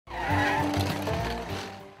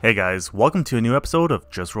Hey guys, welcome to a new episode of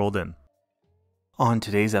Just Rolled In. On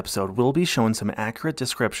today's episode, we'll be showing some accurate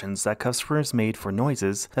descriptions that customers made for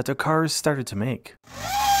noises that their cars started to make.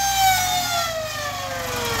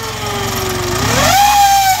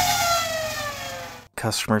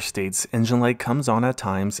 Customer states engine light comes on at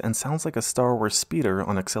times and sounds like a Star Wars speeder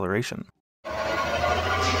on acceleration.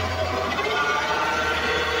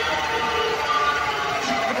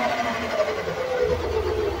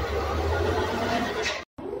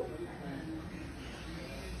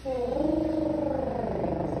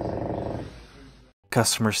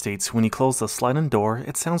 Customer states when you close the sliding door,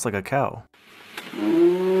 it sounds like a cow.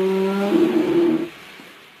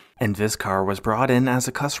 And this car was brought in as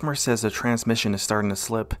a customer says the transmission is starting to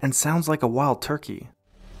slip and sounds like a wild turkey.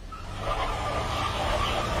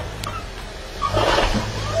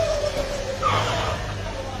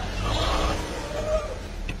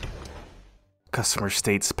 Customer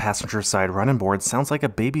states passenger side running board sounds like a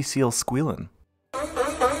baby seal squealing.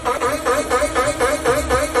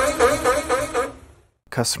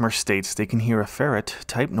 Customer states they can hear a ferret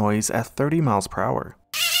type noise at 30 miles per hour.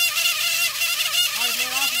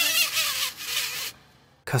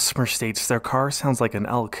 Customer states their car sounds like an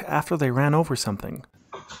elk after they ran over something.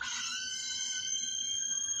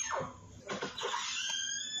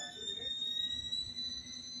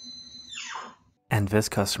 And this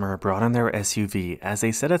customer brought in their SUV as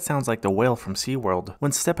they said it sounds like the whale from SeaWorld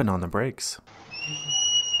when stepping on the brakes.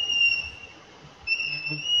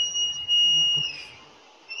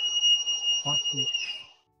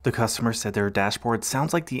 The customer said their dashboard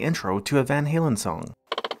sounds like the intro to a Van Halen song.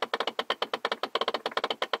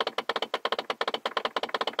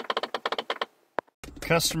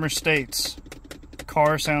 Customer states,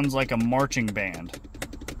 car sounds like a marching band.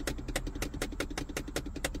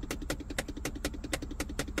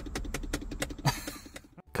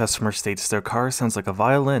 Customer states their car sounds like a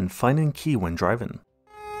violin finding key when driving.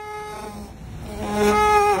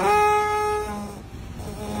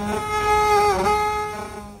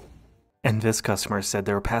 And this customer said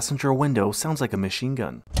their passenger window sounds like a machine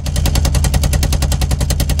gun.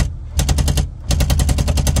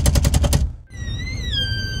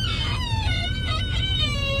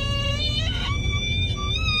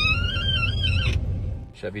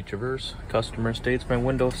 Chevy Traverse. Customer states my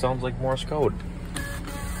window sounds like Morse code.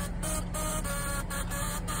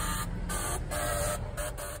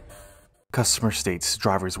 Customer states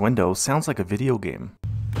driver's window sounds like a video game.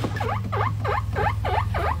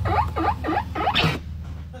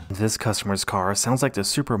 This customer's car sounds like the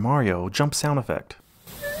Super Mario jump sound effect.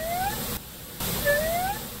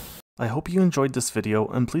 I hope you enjoyed this video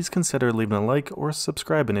and please consider leaving a like or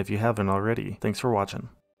subscribing if you haven't already. Thanks for watching.